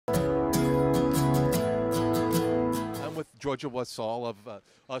Georgia WASSALL of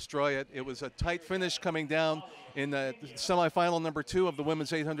Australia. It was a tight finish coming down in the semifinal number 2 of the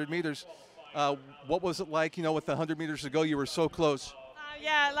women's 800 meters. What was it like, you know, with the 100 meters to go, you were so close?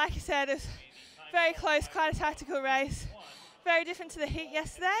 Yeah, like you said, it was very close, quite a tactical race. Very different to the heat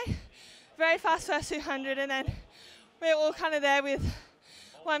yesterday. Very fast first 200, and then we were all kind of there with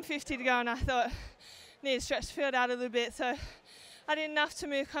 150 to go, and I thought I needed to stretch the field out a little bit, so I did enough to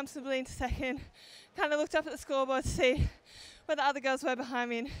move comfortably into second. Kind of looked up at the scoreboard to see where the other girls were behind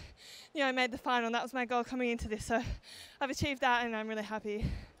me, and you know, I made the final, and that was my goal coming into this, so I've achieved that, and I'm really happy.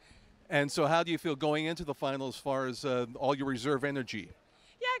 And so how do you feel going into the final as far as all your reserve energy?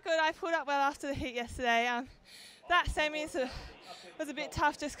 Yeah, good. I pulled up well after the heat yesterday. That semis was a bit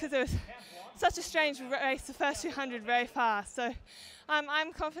tough just because it was such a strange race, the first 200 very fast. So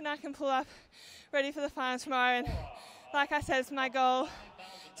I'm confident I can pull up ready for the final tomorrow. And like I said, it's my goal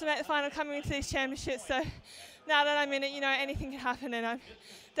to make the final coming into these championships. So now that I'm in it, you know, anything can happen, and I'm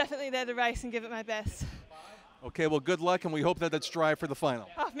definitely there to race and give it my best. Okay, well, good luck, and we hope that it's dry for the final.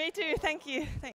 Oh, me too. Thank you. Thanks.